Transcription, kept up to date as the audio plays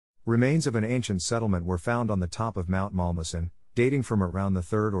Remains of an ancient settlement were found on the top of Mount Malmasín, dating from around the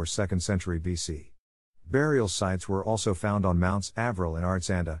 3rd or 2nd century BC. Burial sites were also found on Mounts Avril and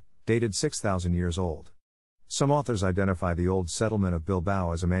Artxanda, dated 6,000 years old. Some authors identify the old settlement of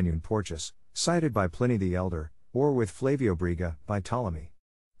Bilbao as Amanun Portus, cited by Pliny the Elder, or with Flaviobriga, by Ptolemy.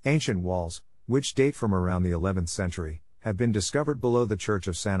 Ancient walls, which date from around the 11th century, have been discovered below the Church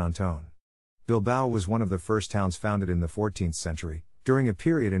of San Antón. Bilbao was one of the first towns founded in the 14th century, during a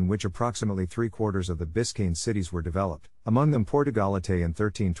period in which approximately 3/4 of the Biscayan cities were developed, among them Portugalete in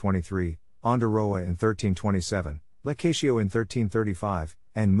 1323, Ondarroa in 1327, Lekeitio in 1335,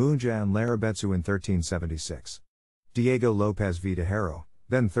 and Mungia and Larrabetzu in 1376. Diego López Vidajero,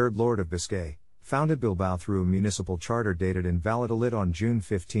 then 3rd Lord of Biscay, founded Bilbao through a municipal charter dated in Valladolid on June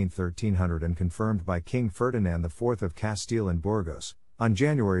 15, 1300 and confirmed by King Ferdinand IV of Castile and Burgos, on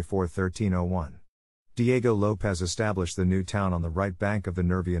January 4, 1301. Diego López established the new town on the right bank of the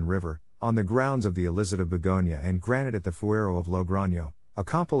Nervión River, on the grounds of the Elizabeth of Begoña and granted it the Fuero of Logroño, a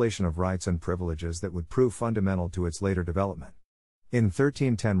compilation of rights and privileges that would prove fundamental to its later development. In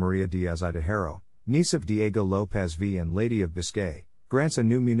 1310 María Díaz y Tejero, niece of Diego López V and Lady of Biscay, grants a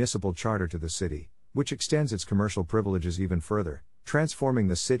new municipal charter to the city, which extends its commercial privileges even further, transforming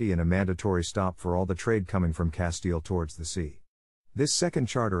the city in a mandatory stop for all the trade coming from Castile towards the sea. This second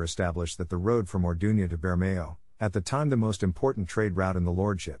charter established that the road from Orduña to Bermeo, at the time the most important trade route in the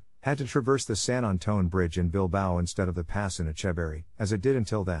lordship, had to traverse the San Antón Bridge in Bilbao instead of the pass in Echeverri, as it did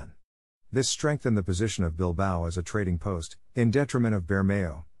until then. This strengthened the position of Bilbao as a trading post, in detriment of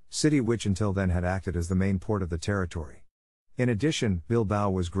Bermeo, city which until then had acted as the main port of the territory. In addition,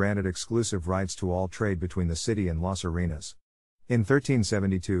 Bilbao was granted exclusive rights to all trade between the city and Las Arenas. In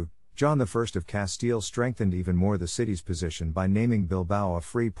 1372, John I of Castile strengthened even more the city's position by naming Bilbao a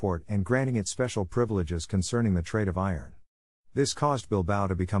free port and granting it special privileges concerning the trade of iron. This caused Bilbao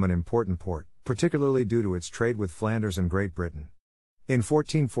to become an important port, particularly due to its trade with Flanders and Great Britain. In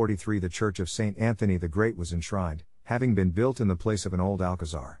 1443 the Church of St. Anthony the Great was enshrined, having been built in the place of an old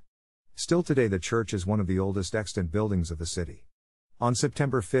alcazar. Still today the church is one of the oldest extant buildings of the city. On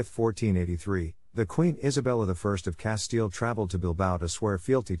September 5, 1483, the Queen Isabella I of Castile travelled to Bilbao to swear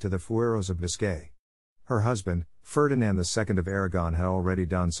fealty to the Fueros of Biscay. Her husband, Ferdinand II of Aragon had already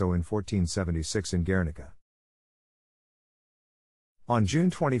done so in 1476 in Guernica. On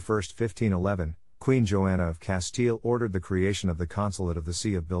June 21, 1511, Queen Joanna of Castile ordered the creation of the Consulate of the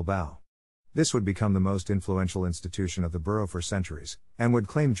See of Bilbao. This would become the most influential institution of the borough for centuries, and would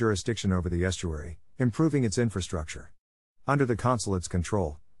claim jurisdiction over the estuary, improving its infrastructure. Under the consulate's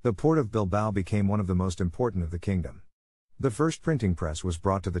control, the port of Bilbao became one of the most important of the kingdom. The first printing press was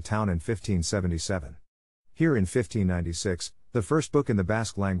brought to the town in 1577. Here in 1596, the first book in the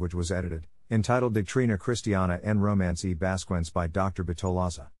Basque language was edited, entitled Doctrina Christiana en Romance y Basquense by Dr.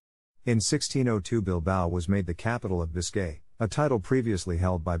 Bitolaza. In 1602 Bilbao was made the capital of Biscay, a title previously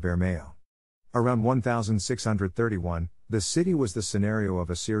held by Bermeo. Around 1631, the city was the scenario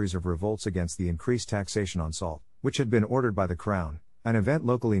of a series of revolts against the increased taxation on salt, which had been ordered by the crown, an event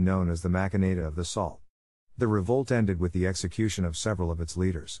locally known as the Machinata of the Salt. The revolt ended with the execution of several of its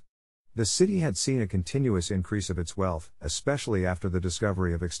leaders. The city had seen a continuous increase of its wealth, especially after the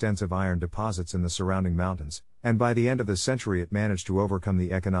discovery of extensive iron deposits in the surrounding mountains, and by the end of the century it managed to overcome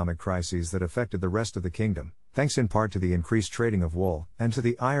the economic crises that affected the rest of the kingdom, thanks in part to the increased trading of wool, and to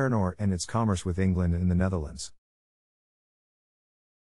the iron ore and its commerce with England and the Netherlands.